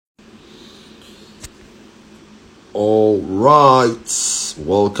All right,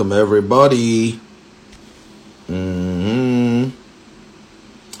 welcome everybody. If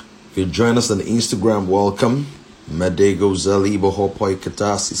you join us on Instagram, welcome. Medego Zalibo Hopoi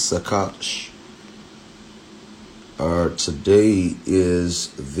Katasi Sakash. Today is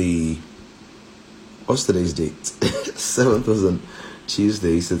what's today's date? 7th was on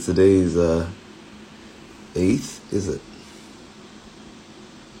Tuesday, so today is 8th, is it?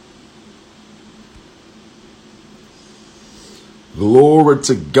 Glory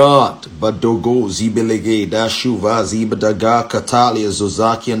to God. Badogo zibelege dashuva zibadaga katalia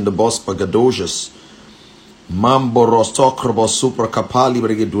zozaki and the boss pagadojas. Mambo rostokrabo super kapali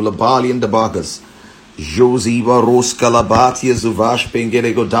brigedula bali and the bagas. Josiva ros kalabatia zuvash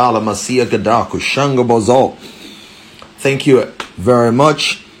pengele godala masia gadaku shanga bozo. Thank you very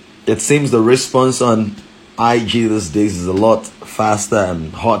much. It seems the response on IG these days is a lot faster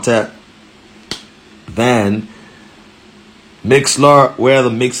and hotter than Mixler. Where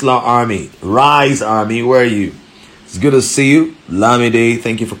the Mixler army? Rise army, where are you? It's good to see you. Lamide,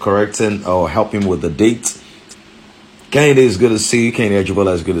 thank you for correcting or helping with the date. Kennedy, is good to see you. Kennedy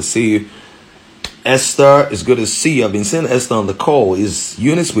Ajibala, is good to see you. Esther, is good to see you. I've been seeing Esther on the call. Is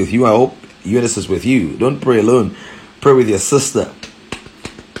Eunice with you? I hope Eunice is with you. Don't pray alone. Pray with your sister.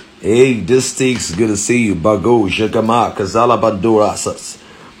 Hey, Districts, good to see you. Bago, Jagama, Kazala Bandurasas.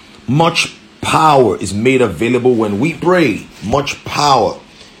 Much power is made available when we pray. Much power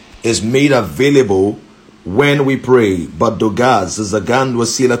is made available when we pray. But Dogaz, Zagan,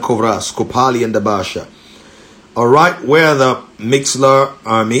 Wasila Kovras, Kopali and Dabasha. Alright, where the Mixler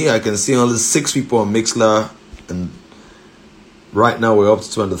army? I can see only 6 people on Mixler, and right now we're up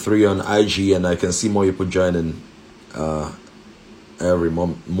to 23 on IG, and I can see more people joining every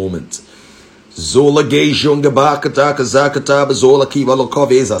moment. Zola Gay Jungabakata Kazakata Zola Kiva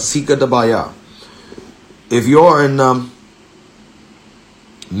Lokoveza Sika Dabaya. If you're in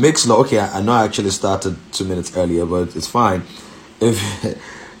Mixler, okay, I know I actually started 2 minutes earlier, but it's fine.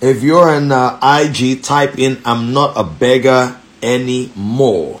 If you're in IG, type in "I'm not a beggar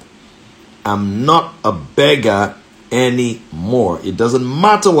anymore." I'm not a beggar anymore. It doesn't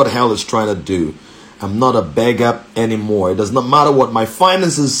matter what hell is trying to do. I'm not a beggar anymore. It does not matter what my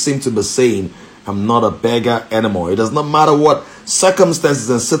finances seem to be saying. I'm not a beggar anymore. It does not matter what circumstances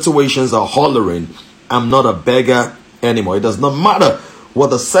and situations are hollering. I'm not a beggar anymore. It does not matter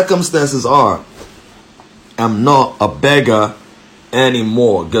what the circumstances are. I'm not a beggar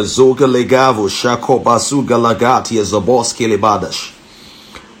anymore. Gazoga legavo shako basu galagati zaboski lebadash.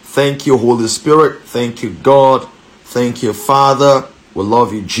 Thank you, Holy Spirit. Thank you, God. Thank you, Father. We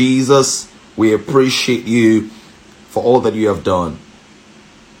love you, Jesus. We appreciate you for all that you have done.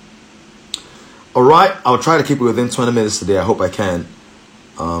 All right, I'll try to keep it within 20 minutes today. I hope I can.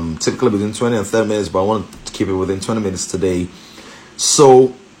 Typically between 20 and 30 minutes, but I want to keep it within 20 minutes today.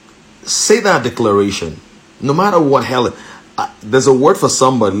 So say that declaration. No matter what hell, there's a word for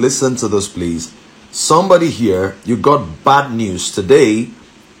somebody. Listen to this, please. Somebody here, you got bad news today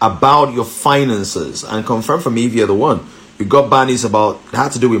about your finances, and confirm for me if you're the one. You got bad news about, it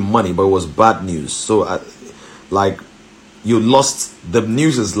had to do with money, but it was bad news. So like you lost, the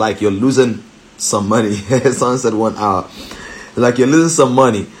news is like you're losing some money. Someone said 1 hour. Like you're losing some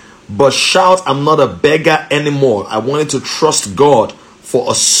money. But shout, "I'm not a beggar anymore." I wanted to trust God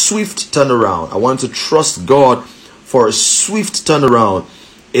for a swift turnaround. I wanted to trust God for a swift turnaround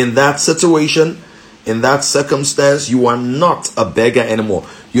in that situation, in that circumstance. You are not a beggar anymore.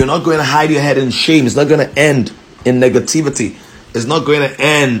 You're not going to hide your head in shame. It's not going to end in negativity. It's not going to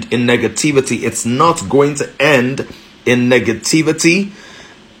end in negativity. It's not going to end in negativity.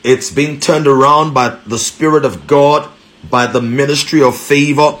 It's being turned around by the Spirit of God, by the ministry of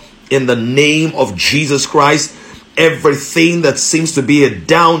favor, in the name of Jesus Christ. Everything that seems to be a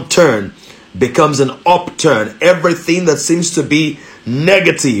downturn becomes an upturn. Everything that seems to be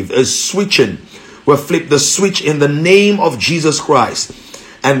negative is switching. We'll flip the switch in the name of Jesus Christ,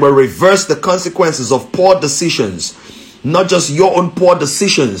 and we'll reverse the consequences of poor decisions. Not just your own poor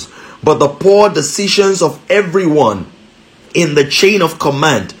decisions, but the poor decisions of everyone in the chain of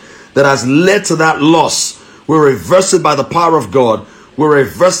command that has led to that loss. We'll reverse it by the power of God. We'll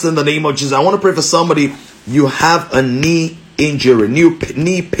reverse it in the name of Jesus. I want to pray for somebody. You have a knee injury,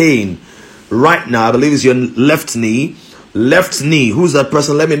 knee pain right now. I believe it's your left knee. Left knee. Who's that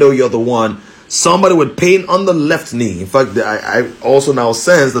person? Let me know you're the one. Somebody with pain on the left knee. In fact, I also now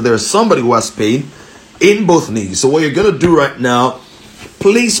sense that there is somebody who has pain in both knees. So what you're going to do right now,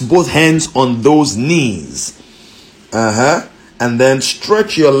 place both hands on those knees. And then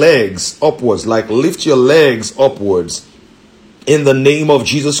stretch your legs upwards, like lift your legs upwards. In the name of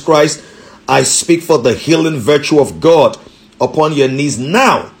Jesus Christ, I speak for the healing virtue of God upon your knees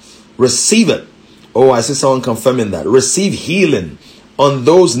now. Receive it. Oh, I see someone confirming that. Receive healing on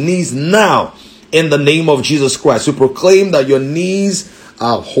those knees now in the name of Jesus Christ. We proclaim that your knees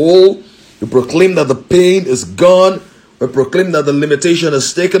are whole. We proclaim that the pain is gone. We proclaim that the limitation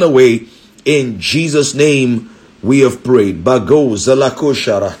is taken away. In Jesus' name we have prayed. Bago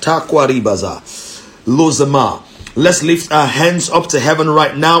zalakoshara takwaribaza lozama. Let's lift our hands up to heaven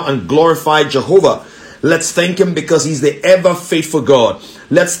right now and glorify Jehovah. Let's thank him because he's the ever faithful God.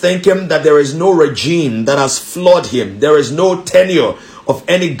 Let's thank him that there is no regime that has flawed him. There is no tenure of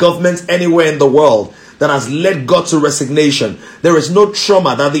any government anywhere in the world that has led God to resignation. There is no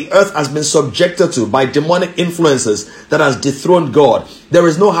trauma that the earth has been subjected to by demonic influences that has dethroned God. There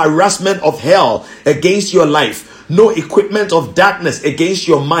is no harassment of hell against your life. No equipment of darkness against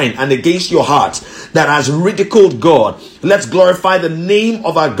your mind and against your heart that has ridiculed God. Let's glorify the name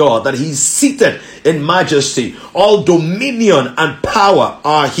of our God, that he's seated in majesty. All dominion and power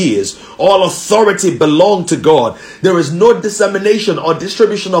are his. All authority belongs to God. There is no dissemination or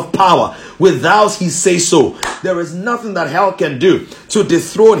distribution of power without he say so. There is nothing that hell can do to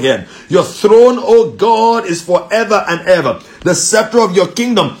dethrone him. Your throne, O God, is forever and ever. The scepter of your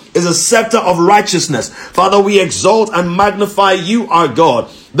kingdom is a scepter of righteousness. Father, we exalt and magnify you, our God,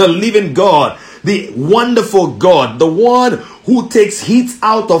 the living God, the wonderful God, the one who takes heat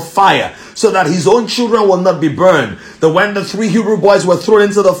out of fire so that his own children will not be burned. That when the 3 Hebrew boys were thrown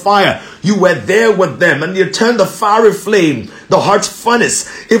into the fire, you were there with them and you turned the fiery flame, the hot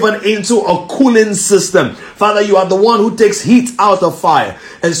furnace, even into a cooling system. Father, you are the one who takes heat out of fire.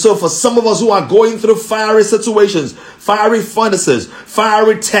 And so for some of us who are going through fiery situations, fiery furnaces,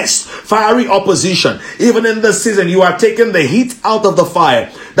 fiery tests, fiery opposition, even in this season, you are taking the heat out of the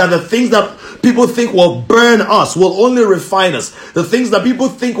fire. That the things that people think will burn us will only refine us. The things that people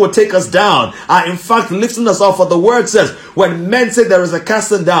think will take us down are in fact lifting us up. For the word says, when men say there is a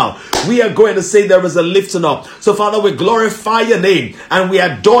casting down, we are going to say there is a lifting up. So Father, we glorify your name and we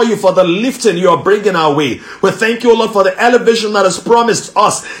adore you for the lifting you are bringing our way. We thank you, O Lord, for the elevation that is promised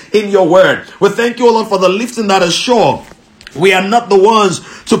us in your word. We thank you, O Lord, for the lifting that is sure. We are not the ones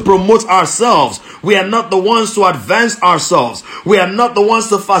to promote ourselves. We are not the ones to advance ourselves. We are not the ones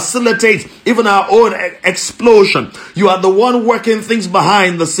to facilitate even our own explosion. You are the one working things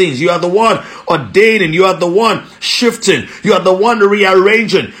behind the scenes. You are the one ordaining. You are the one shifting. You are the one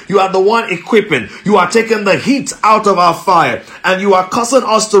rearranging. You are the one equipping. You are taking the heat out of our fire. And you are causing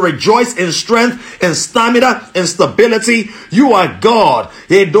us to rejoice in strength, in stamina, in stability. You are God.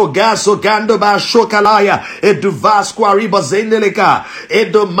 Zendeleka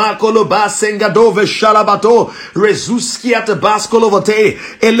edo makolo basengadove shalabato rezuskiat baskolovote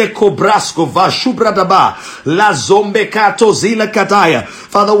ele kobrasko vashubradaba la zombekato zila kataya.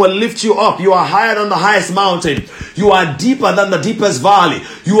 Father, we lift you up. You are higher than the highest mountain. You are deeper than the deepest valley.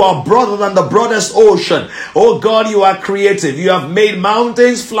 You are broader than the broadest ocean. Oh God, you are creative. You have made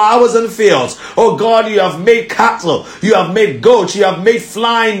mountains, flowers, and fields. Oh God, you have made cattle. You have made goats. You have made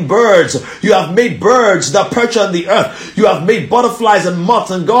flying birds. You have made birds that perch on the earth. You have made butterflies and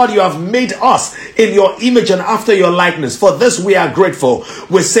moths. And God, you have made us in your image and after your likeness. For this we are grateful.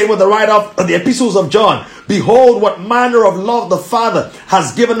 We say with the writer of the epistles of John, behold what manner of love the Father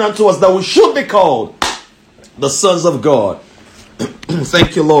has given unto us, that we should be called the sons of God.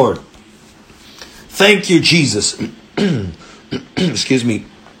 Thank you, Lord. Thank you, Jesus. Excuse me.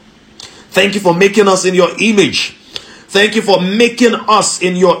 Thank you for making us in your image. Thank you for making us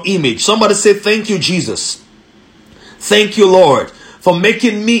in your image. Somebody say, thank you, Jesus. Thank you, Lord, for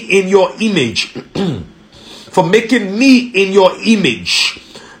making me in your image. For making me in your image.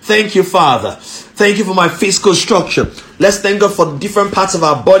 Thank you, Father. Thank you for my physical structure. Let's thank God for different parts of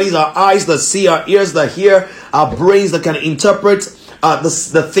our bodies, our eyes that see, our ears that hear, our brains that can interpret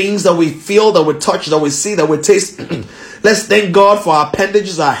the things that we feel, that we touch, that we see, that we taste. Let's thank God for our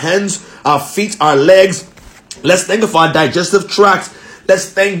appendages, our hands, our feet, our legs. Let's thank God for our digestive tract. Let's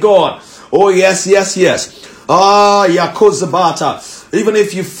thank God. Oh, yes, yes, yes. Yakozabata. Even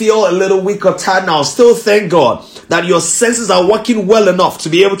if you feel a little weak or tired now, still thank God that your senses are working well enough to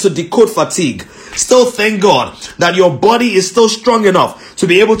be able to decode fatigue. Still thank God that your body is still strong enough to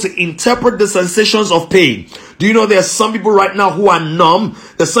be able to interpret the sensations of pain. Do you know there's some people right now who are numb?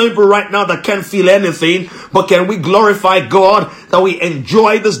 There's some people right now that can't feel anything. But can we glorify God that we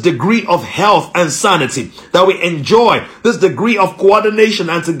enjoy this degree of health and sanity? That we enjoy this degree of coordination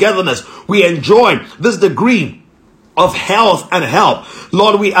and togetherness. We enjoy this degree of health and help.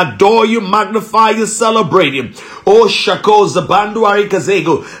 Lord, we adore you, magnify you, celebrate you. Oh, Shako Zabandu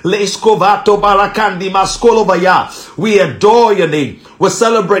Arikazego, Leskovato Barakandi Maskolovaya. We adore your name. We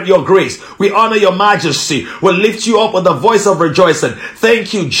celebrate your grace. We honor your majesty. We lift you up with the voice of rejoicing.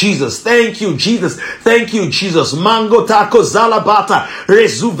 Thank you, Jesus. Thank you, Jesus. Thank you, Jesus. Mango Tako Zalabata,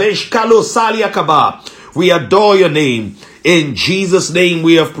 Rezuvesh Kalo Saliakaba. We adore your name. In Jesus' name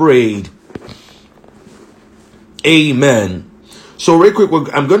we have prayed. Amen. So real quick,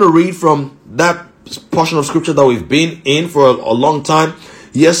 I'm going to read from that portion of scripture that we've been in for a long time.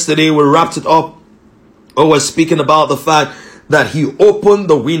 Yesterday we wrapped it up. We're speaking about the fact that he opened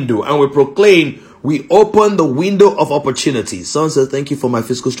the window, and we proclaim we open the window of opportunity. Someone says, thank you for my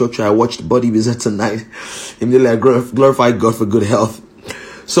physical structure. I watched Body Visit tonight. Immediately I glorify God for good health.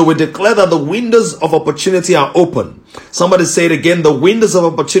 So we declare that the windows of opportunity are open. Somebody say it again. The windows of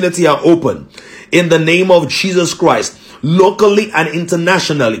opportunity are open in the name of Jesus Christ, locally and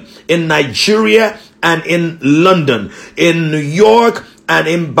internationally, in Nigeria and in London, in New York and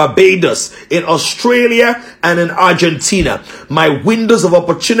in Barbados, in Australia and in Argentina. My windows of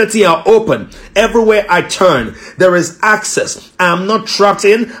opportunity are open. Everywhere I turn, there is access. I'm not trapped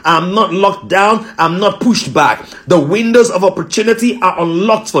in. I'm not locked down. I'm not pushed back. The windows of opportunity are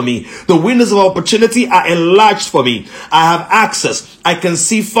unlocked for me. The windows of opportunity are enlarged for me. I have access. I can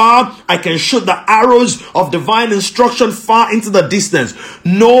see far. I can shoot the arrows of divine instruction far into the distance.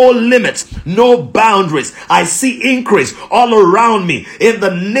 No limits, no boundaries. I see increase all around me. In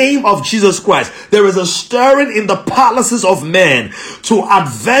the name of Jesus Christ, there is a stirring in the palaces of men to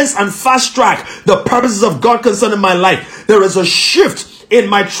advance and fast track the purposes of God concerning my life. There is a shift in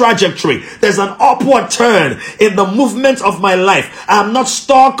my trajectory. There's an upward turn in the movement of my life. I'm not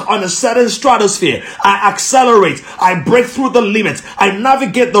stuck on a certain stratosphere. I accelerate. I break through the limits. I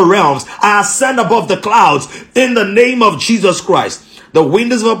navigate the realms. I ascend above the clouds in the name of Jesus Christ. The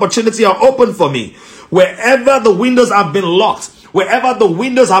windows of opportunity are open for me. Wherever the windows have been locked, wherever the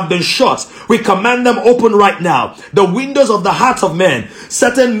windows have been shut, we command them open right now. The windows of the heart of men.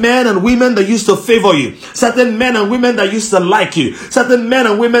 Certain men and women that used to favor you. Certain men and women that used to like you. Certain men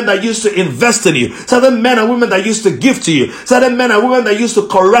and women that used to invest in you. Certain men and women that used to give to you. Certain men and women that used to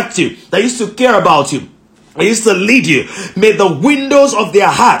correct you. That used to care about you. That used to lead you. May the windows of their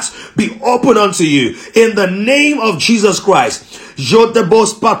hearts be open unto you. In the name of Jesus Christ.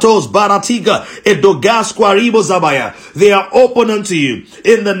 Jotebos patos baratiga edogas quaribo zabaya. They are open unto you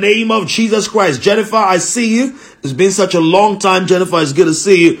in the name of Jesus Christ. Jennifer, I see you. It's been such a long time, Jennifer. It's good to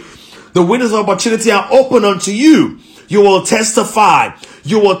see you. The windows of opportunity are open unto you. You will testify.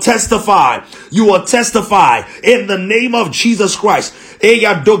 You will testify. You will testify in the name of Jesus Christ.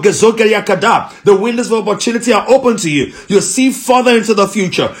 The windows of opportunity are open to you. You see further into the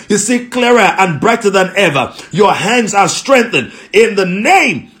future. You see clearer and brighter than ever. Your hands are strengthened in the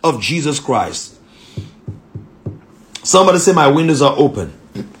name of Jesus Christ. Somebody say, my windows are open.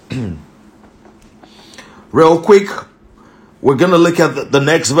 Real quick, we're going to look at the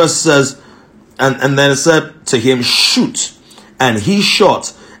next verse. Says, and then it said to him, shoot. And he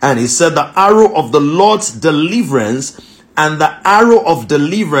shot. And he said, the arrow of the Lord's deliverance and the arrow of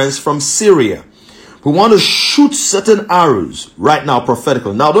deliverance from Syria. We want to shoot certain arrows right now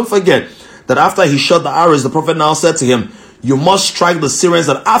prophetically. Now don't forget that after he shot the arrows, the prophet now said to him, you must strike the Syrians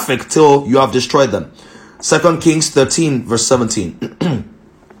at Aphek till you have destroyed them. 2 Kings 13 verse 17.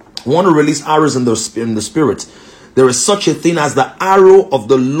 We want to release arrows in the spirit. There is such a thing as the arrow of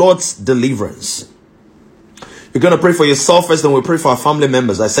the Lord's deliverance. You're going to pray for yourself first, then we'll pray for our family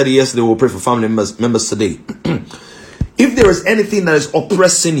members. I said it yesterday, we'll pray for family members today. If there is anything that is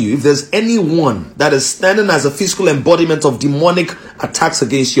oppressing you, if there's anyone that is standing as a physical embodiment of demonic attacks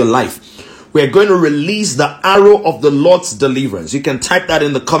against your life, we are going to release the arrow of the Lord's deliverance. You can type that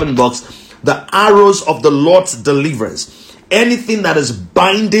in the comment box. The arrows of the Lord's deliverance. Anything that is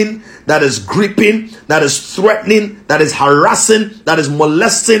binding, that is gripping, that is threatening, that is harassing, that is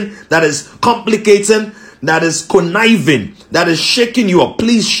molesting, that is complicating, that is conniving, that is shaking you up.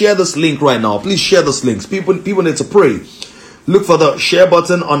 Please share this link right now. Please share this link. People need to pray. Look for the share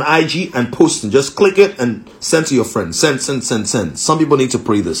button on IG and post it. Just click it and send to your friends. Send. Some people need to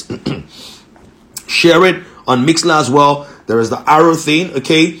pray this. Share it on Mixler as well. There is the arrow thing.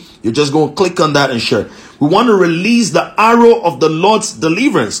 Okay, you're just going to click on that and share it. We want to release the arrow of the Lord's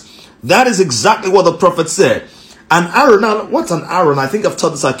deliverance. That is exactly what the prophet said. An arrow. Now, what's an arrow? And I think I've taught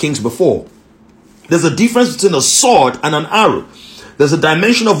this at Kings before. There's a difference between a sword and an arrow. There's a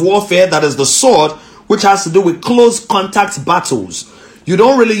dimension of warfare that is the sword, which has to do with close contact battles. You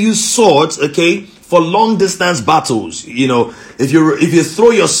don't really use swords, okay, for long distance battles. You know, if you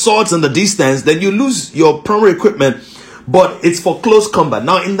throw your swords in the distance, then you lose your primary equipment, but it's for close combat.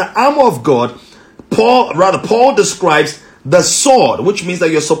 Now, in the armor of God, Paul describes the sword, which means that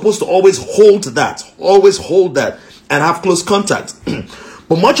you're supposed to always hold that and have close contact.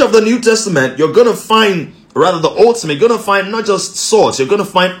 But much of the New Testament, you're going to find, rather the Old Testament, you're going to find not just swords, you're going to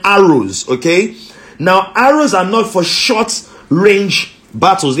find arrows, okay? Now, arrows are not for short range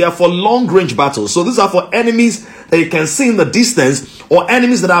battles, they are for long range battles. So these are for enemies that you can see in the distance, or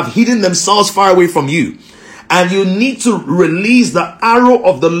enemies that have hidden themselves far away from you. And you need to release the arrow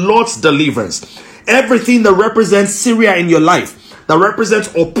of the Lord's deliverance. Everything that represents Syria in your life, that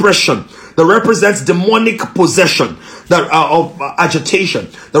represents oppression, that represents demonic possession, that of agitation,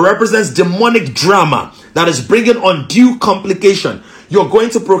 that represents demonic drama, that is bringing undue complication, you're going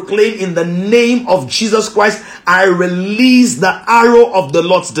to proclaim in the name of Jesus Christ, I release the arrow of the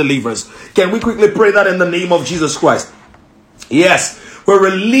Lord's deliverance. Can we quickly pray that in the name of Jesus Christ? Yes. We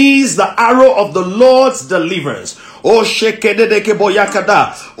release the arrow of the Lord's deliverance. O shekedeke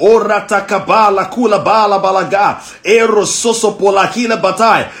boyakada, o ratakabala kula bala balaga, ero soso polakina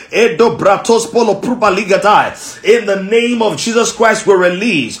batai, edo bratos polo prupaligatai. In the name of Jesus Christ, we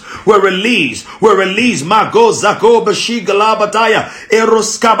release. Mago zako bashigala bataya,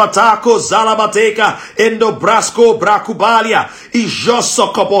 eroskabatako zalabateka, endo brasco brakubalia,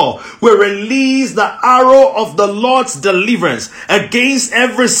 ijosokobo. We release the arrow of the Lord's deliverance against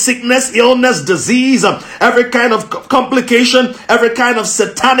every sickness, illness, disease, every kind of complication, every kind of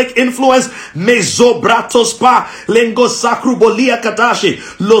satanic influence. Mezobratos pa lengo sakrubolia kadashi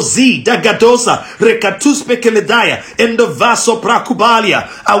lozi dagadosa rekatuspe keledaya in the vaso prakubalia.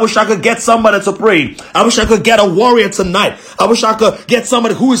 I wish I could get somebody to pray. I wish I could get a warrior tonight. I wish I could get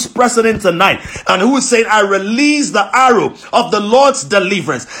somebody who is pressing in tonight and who is saying, I release the arrow of the Lord's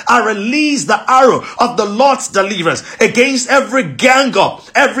deliverance. I release the arrow of the Lord's deliverance against every gang up,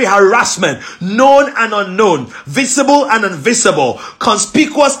 every harassment, known and unknown, visible and invisible,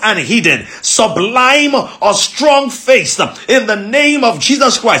 conspicuous and hidden, sublime or strong-faced. In the name of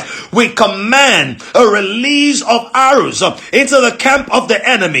Jesus Christ, we command a release of arrows into the camp of the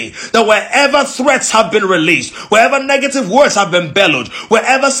enemy, that wherever threats have been released, wherever negative words have been bellowed,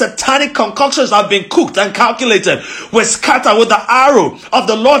 wherever satanic concoctions have been cooked and calculated, we scatter with the arrow of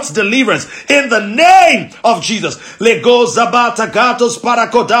the Lord's deliverance in the name of Jesus. Lego zabata gatos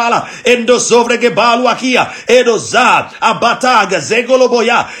parakodala endo sovregebalu akia edoza abataga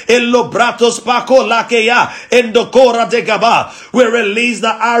zegoloboya ello bratos pako lakeya endo kora de gaba. We release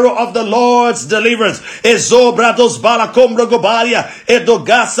the arrow of the Lord's deliverance. Ezo bratos balakombro gobalia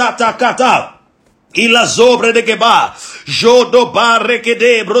edogasa takata ila zobre de geba jodo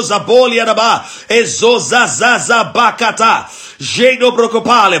barekede brozabolia daba ezozazaza bakata jedo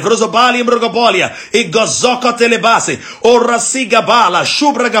brokopale brozobali brogobolia igozoko telebase orasiga bala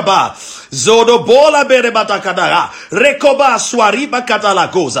shubragaba zodo bola bere batakada rekoba swariba katala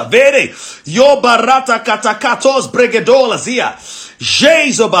goza vere yo barata katakatos bregedola zia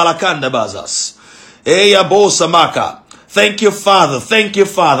jezo balakanda bazas eya bosa maka. Thank you, Father. Thank you,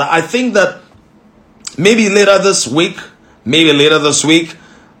 Father. I think that maybe later this week, we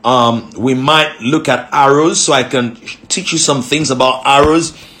might look at arrows, so I can teach you some things about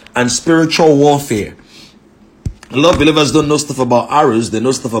arrows and spiritual warfare. A lot of believers don't know stuff about arrows, they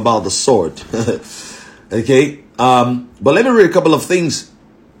know stuff about the sword. Okay? But let me read a couple of things.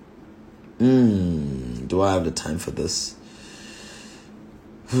 Do I have the time for this?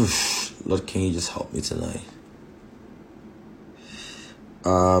 Lord, can you just help me tonight?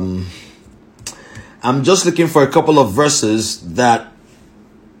 I'm just looking for a couple of verses that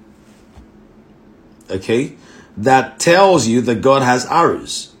tells you that God has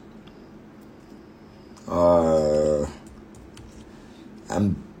arrows.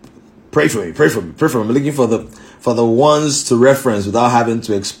 Pray for me. I'm looking for the ones to reference without having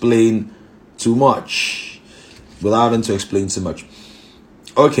to explain too much.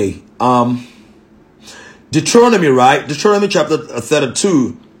 Okay. Deuteronomy, right? Deuteronomy chapter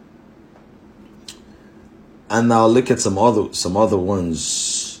 32. And I'll look at some other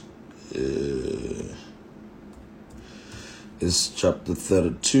ones. It's chapter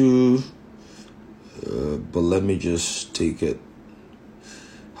 32. But let me just take it.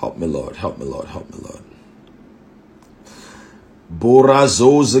 Help me, Lord.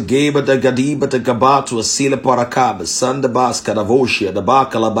 Borazoza geba da gadiba da gabatu asila parakab sandabas kadavoshia da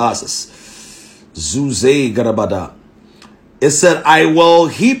bakalabasas zuze garabada. It said, I will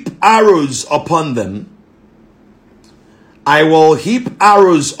heap arrows upon them. I will heap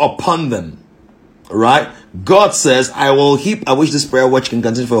arrows upon them. Right? God says, I will heap. I wish this prayer watch can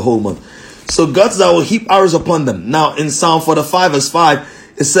continue for a whole month. So God says, I will heap arrows upon them. Now in Psalm 45 verse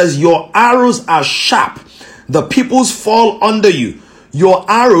 5, it says, your arrows are sharp. The peoples fall under you. Your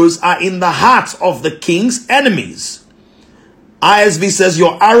arrows are in the heart of the king's enemies. ISV says,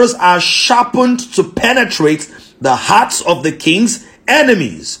 your arrows are sharpened to penetrate the hearts of the king's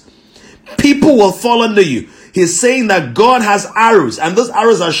enemies. People will fall under you. He's saying that God has arrows, and those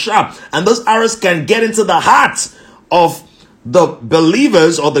arrows are sharp, and those arrows can get into the heart of the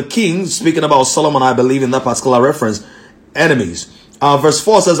believers or the king. Speaking about Solomon, I believe, in that particular reference, enemies. Verse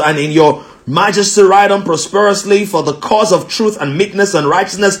 4 says, and in your majesty ride on prosperously for the cause of truth and meekness and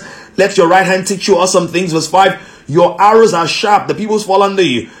righteousness. Let your right hand teach you awesome things. Verse 5, your arrows are sharp. The peoples fall under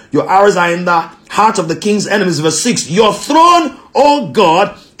you. Your arrows are in the heart of the king's enemies. Verse 6, your throne, O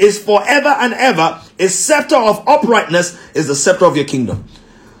God, is forever and ever. A scepter of uprightness is the scepter of your kingdom.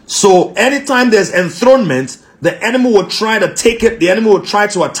 So anytime there's enthronement, the enemy will try to take it. The enemy will try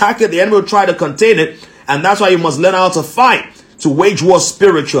to attack it. The enemy will try to contain it. And that's why you must learn how to fight, to wage war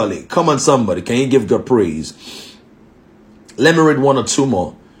spiritually. Come on, somebody. Can you give God praise? Let me read one or two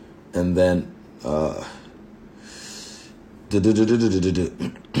more. And then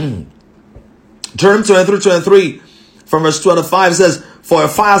Jeremiah 23 from verse 25 says, for a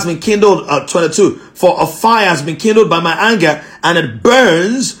fire has been kindled, 22, for a fire has been kindled by my anger, and it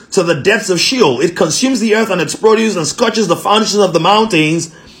burns to the depths of Sheol. It consumes the earth and its produce and scorches the foundations of the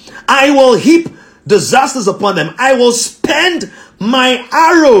mountains. I will heap disasters upon them. I will spend my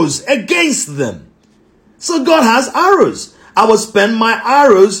arrows against them. So God has arrows. I will spend my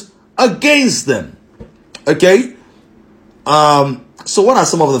arrows against them. Okay. So what are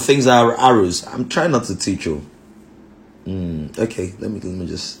some of the things that are arrows? I'm trying not to teach you. Okay, let me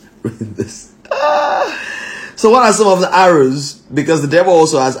just read this. So what are some of the arrows? Because the devil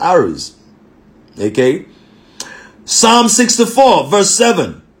also has arrows. Okay. Psalm 64 verse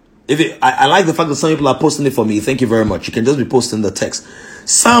 7. I like the fact that some people are posting it for me. Thank you very much. You can just be posting the text.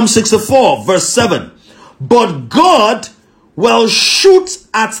 Psalm 64 verse 7. But God will shoot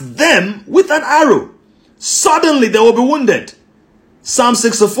at them with an arrow. Suddenly they will be wounded. Psalm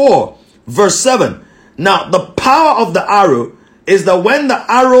 64 verse 7. Now, the power of the arrow is that when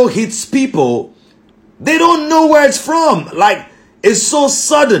the arrow hits people, they don't know where it's from. Like, it's so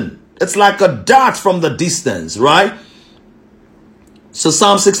sudden. It's like a dart from the distance, right? So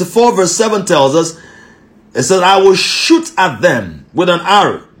Psalm 64 verse 7 tells us, it says, I will shoot at them with an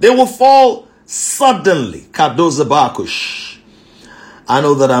arrow. They will fall suddenly. Kadozabakush. I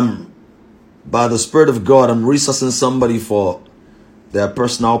know that by the Spirit of God, I'm resourcing somebody for their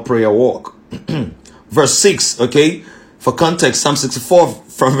personal prayer walk. Verse 6, okay? For context, Psalm 64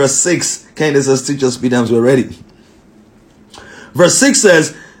 from verse 6. Candace says, teach us speed we're ready. Verse 6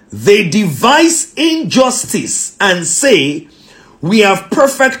 says, they devise injustice and say, we have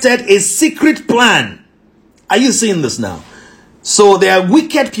perfected a secret plan. Are you seeing this now? So there are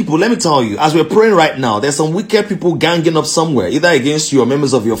wicked people. Let me tell you, as we're praying right now, there's some wicked people ganging up somewhere, either against you or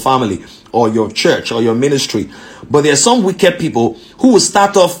members of your family or your church or your ministry. But there are some wicked people who will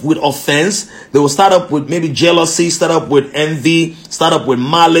start off with offense. They will start up with maybe jealousy, start up with envy, start up with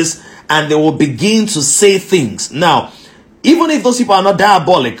malice, and they will begin to say things. Now, even if those people are not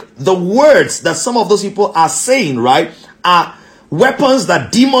diabolic, the words that some of those people are saying, right, are weapons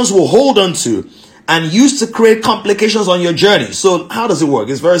that demons will hold on to and use to create complications on your journey. So how does it work?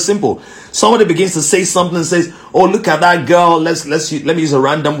 It's very simple. Somebody begins to say something and says, oh, look at that girl. Let me use a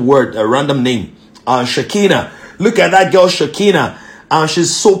random word, a random name. Shakina. Look at that girl, Shakina.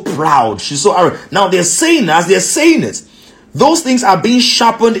 She's so proud. She's so arrogant. Now they're saying, as they're saying it, those things are being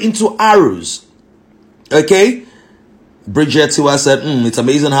sharpened into arrows. Okay? Bridget Tiwa said, it's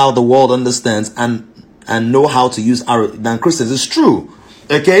amazing how the world understands and know how to use arrows than Christians. It's true.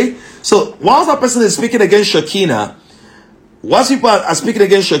 Okay? So whilst that person is speaking against Shakina, whilst people are speaking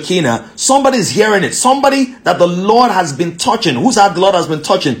against Shakina, somebody is hearing it. Somebody that the Lord has been touching, whose heart the Lord has been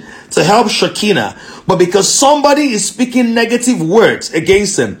touching to help Shakina. But because somebody is speaking negative words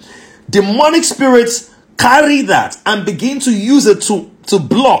against him, demonic spirits carry that and begin to use it to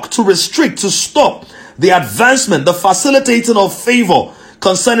block, to restrict, to stop the advancement, the facilitating of favor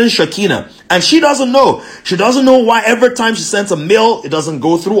concerning Shakina. And she doesn't know. She doesn't know why every time she sends a mail, it doesn't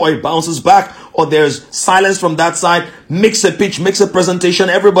go through, or it bounces back, or there's silence from that side. Makes a pitch, makes a presentation.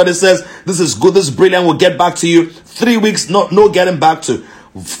 Everybody says, this is good, this is brilliant, we'll get back to you. 3 weeks, no getting back to.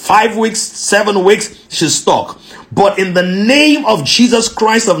 5 weeks, 7 weeks, she's stuck. But in the name of Jesus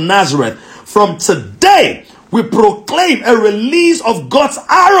Christ of Nazareth, from today, we proclaim a release of God's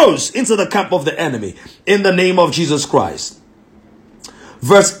arrows into the camp of the enemy. In the name of Jesus Christ.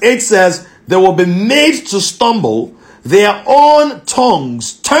 Verse 8 says, they will be made to stumble. their own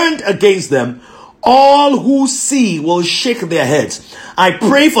tongues turned against them, all who see will shake their heads. I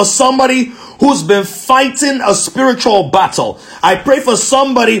pray for somebody who's been fighting a spiritual battle. I pray for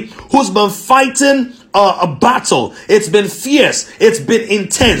somebody who's been fighting a battle. It's been fierce. It's been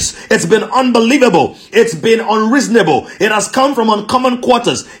intense. It's been unbelievable. It's been unreasonable. It has come from uncommon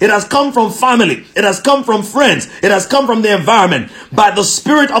quarters. It has come from family. It has come from friends. It has come from the environment. By the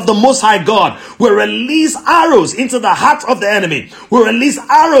Spirit of the Most High God, we release arrows into the heart of the enemy. We release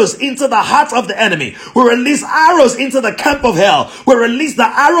arrows into the heart of the enemy. We release arrows into the camp of hell. We release the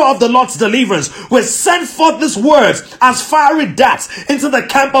arrow of the Lord's deliverance. We send forth these words as fiery darts into the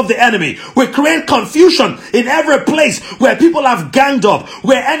camp of the enemy. We create confusion in every place where people have ganged up,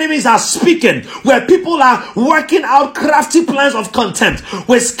 where enemies are speaking, where people are working out crafty plans of contempt.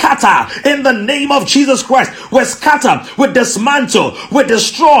 We scatter in the name of Jesus Christ. We scatter, we dismantle, we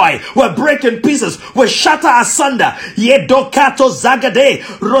destroy, we break in pieces, we shatter asunder. Yedokato zagade,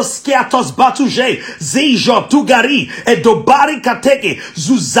 roskiatos batuje, zijo tugari, edobari kateke,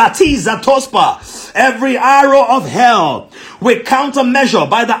 zuzati zatospa. Every arrow of hell we countermeasure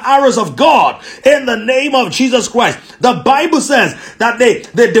by the arrows of God in the name of Jesus Christ. The Bible says that they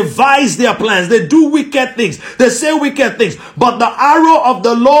devise their plans. They do wicked things. They say wicked things. But the arrow of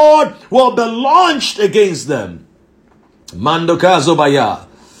the Lord will be launched against them. Mandoka zobaya.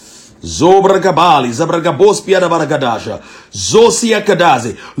 Zobragabali, Zabragabos Piada Baragadasha, Zosia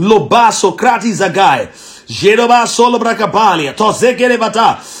Kadazi, Loba Socrates Zagai, Jeroba Solobragabalia,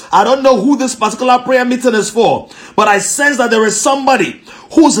 Tozekelevata. I don't know who this particular prayer meeting is for, but I sense that there is somebody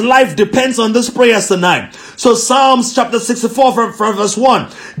whose life depends on this prayer tonight. So Psalms chapter 64 from verse 1,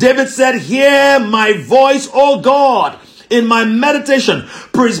 David said, "Hear my voice, O God, in my meditation,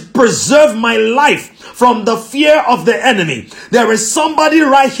 preserve my life from the fear of the enemy." There is somebody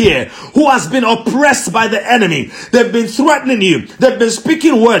right here who has been oppressed by the enemy. They've been threatening you. They've been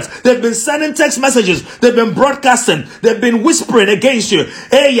speaking words. They've been sending text messages. They've been broadcasting. They've been whispering against you.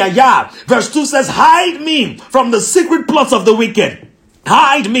 Hey, yeah. Verse 2 says, "Hide me from the secret plots of the wicked."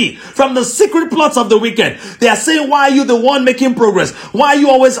 Hide me from the secret plots of the wicked. They are saying, why are you the one making progress? Why are you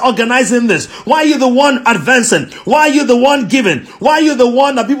always organizing this? Why are you the one advancing? Why are you the one giving? Why are you the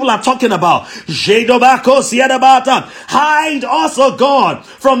one that people are talking about? Hide us, O God,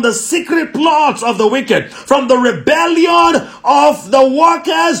 from the secret plots of the wicked, from the rebellion of the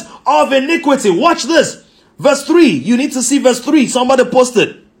workers of iniquity. Watch this. Verse 3. You need to see verse 3. Somebody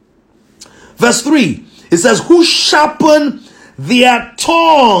posted. Verse 3. It says, "Who sharpen their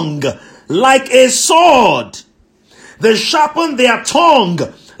tongue like a sword." They sharpen their tongue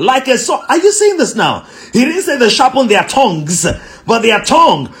like a sword. Are you seeing this now? He didn't say they sharpen their tongues, but their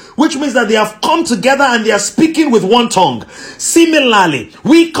tongue, which means that they have come together and they are speaking with one tongue. Similarly,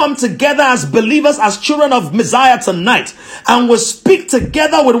 we come together as believers, as children of Messiah tonight, and we speak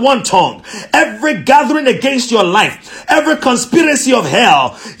together with one tongue. Every gathering against your life, every conspiracy of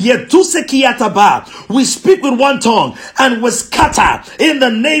hell, we speak with one tongue and we scatter in the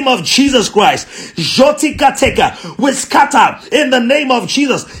name of Jesus Christ. We scatter in the name of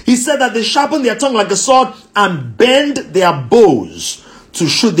Jesus. He said that they sharpen their tongue like a sword and bend their bows to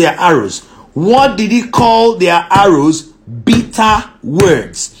shoot their arrows. What did he call their arrows? Bitter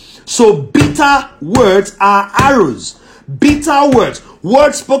words. So bitter words are arrows. Bitter words.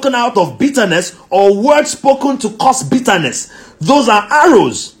 Words spoken out of bitterness or words spoken to cause bitterness. Those are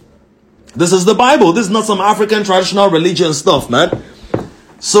arrows. This is the Bible. This is not some African traditional religion stuff, man.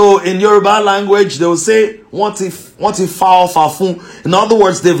 So in Yoruba language, they will say, "Want if foul fafun." In other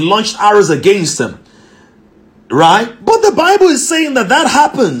words, they've launched arrows against them. Right? But the Bible is saying that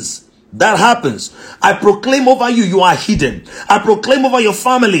happens. That happens. I proclaim over you, you are hidden. I proclaim over your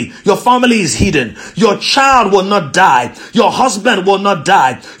family is hidden. Your child will not die. Your husband will not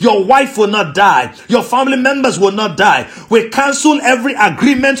die. Your wife will not die. Your family members will not die. We cancel every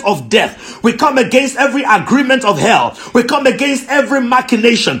agreement of death. We come against every agreement of hell. We come against every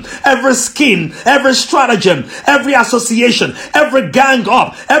machination, every scheme, every stratagem, every association, every gang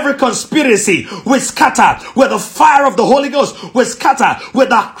up, every conspiracy. We scatter with the fire of the Holy Ghost. We scatter with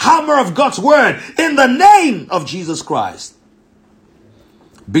the hammer of God's word in the name of Jesus Christ.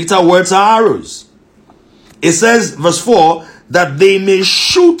 Bitter words are arrows. It says, verse 4, that they may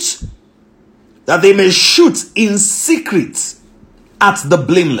shoot in secret at the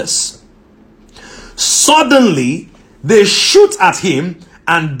blameless. Suddenly they shoot at him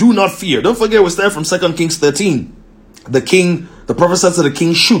and do not fear. Don't forget, we started from 2 Kings 13. The prophet said to the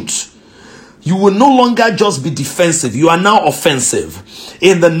king, shoot. You will no longer just be defensive. You are now offensive.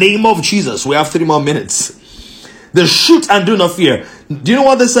 In the name of Jesus. We have 3 more minutes. They shoot and do not fear. Do you know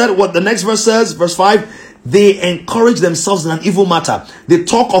what they said? What the next verse says? Verse 5. They encourage themselves in an evil matter. They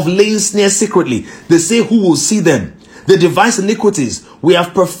talk of laying snares secretly. They say, who will see them? They devise iniquities. We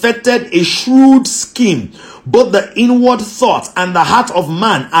have perfected a shrewd scheme. Both the inward thoughts and the heart of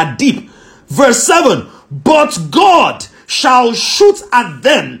man are deep. Verse 7, but God shall shoot at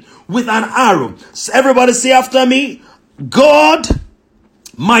them with an arrow. So everybody say after me, God,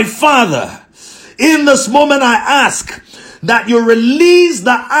 my Father, in this moment I ask that you release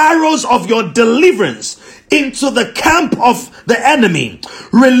the arrows of your deliverance into the camp of the enemy.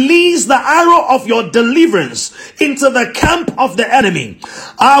 Release the arrow of your deliverance into the camp of the enemy.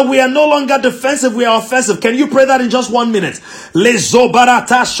 We are no longer defensive, we are offensive. Can you pray that in just 1 minute?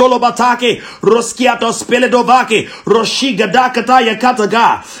 Lezobarata sholobatake roskiato speledovake roshigadakata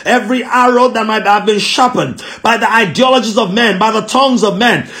yakataga. Every arrow that might have been sharpened by the ideologies of men, by the tongues of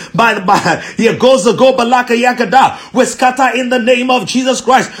men, by yegozago balaka yakada, we scatter in the name of Jesus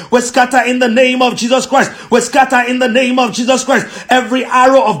Christ. We scatter in the name of Jesus Christ. We scatter in the name of Jesus Christ. Every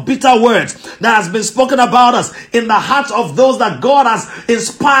arrow of bitter words that has been spoken about us in the hearts of those that God has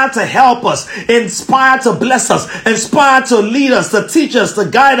inspired to help us, inspired to bless us, inspired to lead us, to teach us, to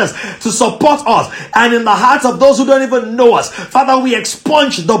guide us, to support us, and in the hearts of those who don't even know us. Father, we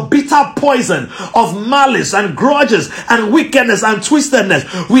expunge the bitter poison of malice and grudges and wickedness and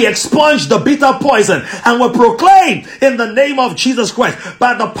twistedness. We expunge the bitter poison and we proclaim in the name of Jesus Christ,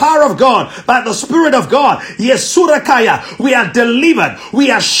 by the power of God, by the Spirit of God, yes, Surakaya, we are delivered,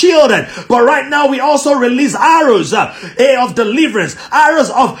 we are shielded. But right now we also release arrows of deliverance, arrows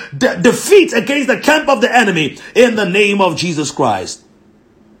of defeat against the camp of the enemy in the name of Jesus Christ.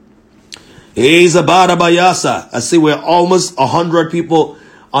 I see we're almost 100 people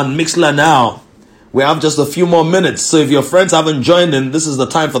on Mixler now. We have just a few more minutes. So if your friends haven't joined in, this is the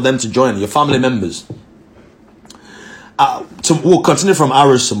time for them to join, your family members. We'll continue from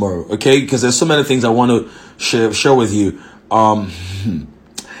arrows tomorrow, okay? Because there's so many things I want to share with you.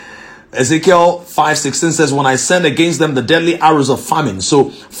 Ezekiel 5:16 says, when I send against them the deadly arrows of famine.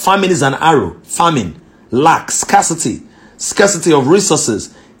 So famine is an arrow. Famine, lack, scarcity of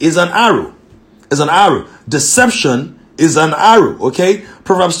resources is an arrow. Is an arrow. Deception is an arrow, okay?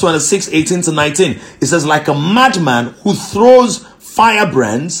 Proverbs 26:18-19. It says, like a madman who throws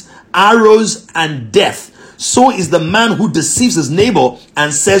firebrands, arrows, and death, so is the man who deceives his neighbor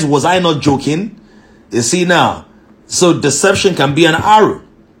and says, was I not joking? You see now. So deception can be an arrow.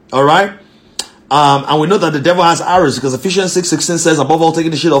 All right. And we know that the devil has arrows because Ephesians 6:16 says, above all, taking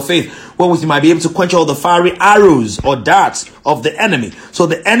the shield of faith, wherewith you might be able to quench all the fiery arrows or darts of the enemy. So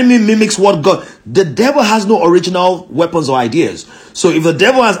the enemy mimics what God, the devil has no original weapons or ideas. So if the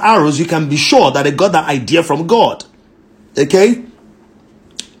devil has arrows, you can be sure that they got that idea from God. Okay.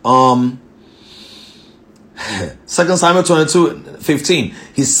 2 Samuel 22:15.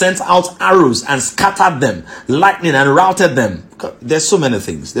 He sent out arrows and scattered them, lightning and routed them. There's so many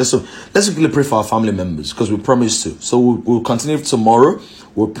things. Let's quickly pray for our family members because we promised to. So we'll continue tomorrow.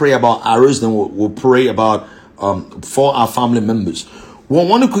 We'll pray about arrows, then we'll pray about for our family members. We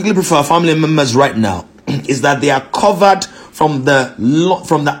want to quickly pray for our family members right now. Is that they are covered from the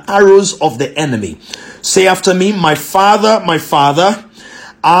arrows of the enemy. Say after me, my Father,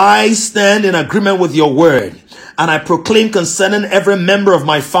 I stand in agreement with your word, and I proclaim concerning every member of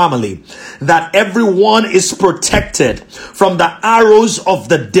my family that everyone is protected from the arrows of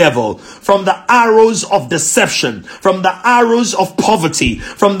the devil, from the arrows of deception, from the arrows of poverty,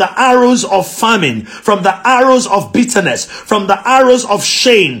 from the arrows of famine, from the arrows of bitterness, from the arrows of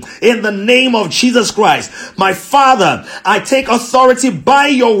shame. In the name of Jesus Christ, my Father, I take authority by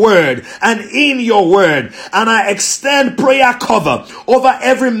your word and in your word, and I extend prayer cover over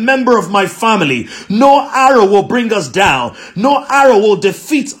every member of my family. No arrow will bring us down. No arrow will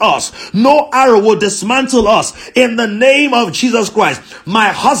defeat us. No arrow will dismantle us. In the name of Jesus Christ, my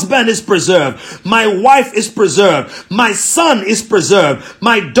husband is preserved. My wife is preserved. My son is preserved.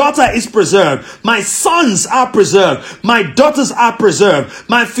 My daughter is preserved. My sons are preserved. My daughters are preserved.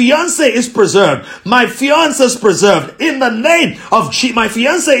 My fiance is preserved. My fiance is preserved. In the name of my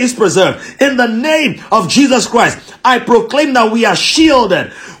fiance is preserved. In the name of Jesus Christ, I proclaim that we are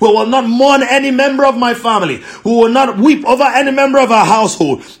shielded. We will not mourn any member of my family. We will not weep over any member of our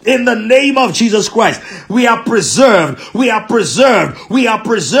household. In the name of Jesus Christ, we are preserved. We are preserved. We are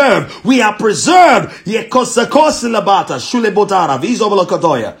preserved. We are preserved.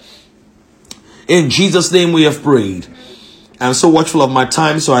 In Jesus' name we have prayed. I'm so watchful of my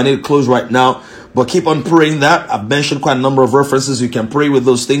time, so I need to close right now. But keep on praying that. I've mentioned quite a number of references. You can pray with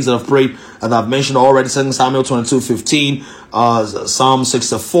those things that I've prayed and I've mentioned already. 2 Samuel 22:15, Psalm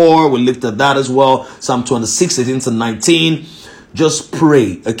 64. We looked at that as well. Psalm 26:18-19. Just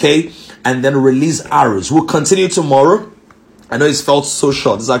pray, okay? And then release arrows. We'll continue tomorrow. I know it's felt so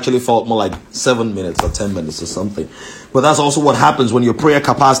short. This actually felt more like 7 minutes or 10 minutes or something. But that's also what happens when your prayer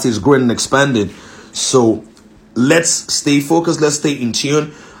capacity is growing and expanding. So let's stay focused. Let's stay in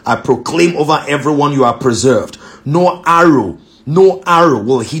tune. I proclaim over everyone, you are preserved. No arrow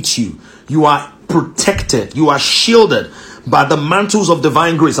will hit you. You are protected. You are shielded by the mantles of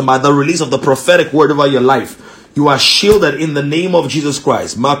divine grace and by the release of the prophetic word over your life. You are shielded in the name of Jesus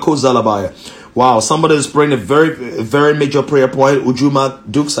Christ. Marco Zalabaya. Wow, somebody is praying a very major prayer point. Ujuma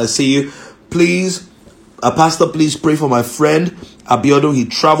Dukes, I see you. Please, Pastor, please pray for my friend Abiodun. He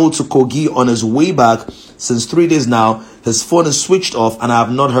traveled to Kogi on his way back since 3 days now. His phone is switched off and I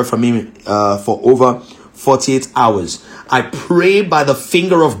have not heard from him for over 48 hours. I pray by the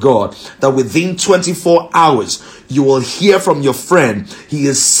finger of God that within 24 hours, you will hear from your friend. He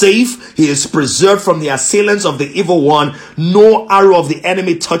is safe. He is preserved from the assailants of the evil one. No arrow of the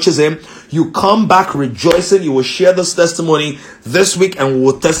enemy touches him. You come back rejoicing. You will share this testimony this week and we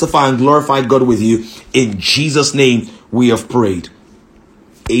will testify and glorify God with you. In Jesus' name, we have prayed.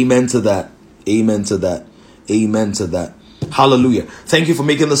 Amen to that. Amen to that. Amen to that. Hallelujah. Thank you for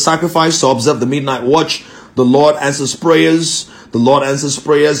making the sacrifice to observe the midnight watch. The Lord answers prayers. The Lord answers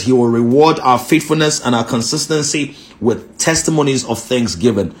prayers. He will reward our faithfulness and our consistency with testimonies of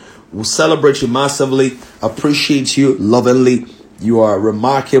thanksgiving. We'll celebrate you massively. Appreciate you lovingly. You are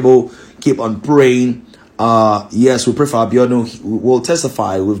remarkable. Keep on praying. Yes, we pray for Abiodun. We'll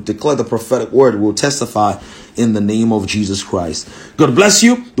testify. We've declared the prophetic word. We'll testify in the name of Jesus Christ. God bless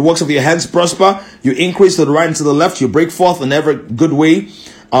you. The works of your hands prosper. You increase to the right and to the left. You break forth in every good way.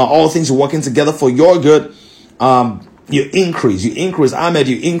 All things are working together for your good. You increase. Ahmed,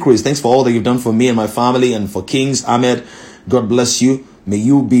 you increase. Thanks for all that you've done for me and my family and for Kings. Ahmed, God bless you. May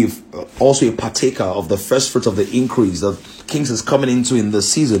you be also a partaker of the first fruit of the increase that Kings is coming into in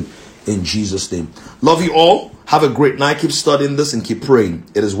this season. In Jesus' name. Love you all. Have a great night. Keep studying this and keep praying.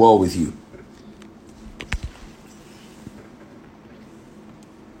 It is well with you.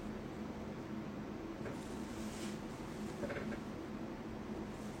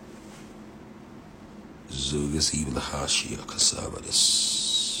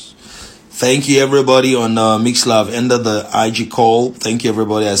 Thank you everybody on Mixlr. I've ended the IG call. Thank you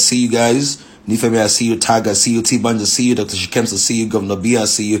everybody. I see you guys. Nifemi, I see you. Tag, I see you. T-Bunch, I see you. Dr. Shikems, I see you. Governor B, I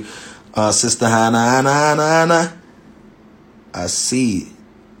see you. Sister Hannah. I see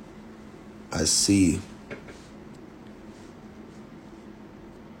you.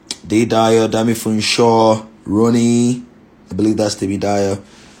 Day Dyer, Dami Funshaw, Ronnie. I believe that's Debbie Dyer.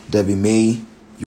 Debbie May.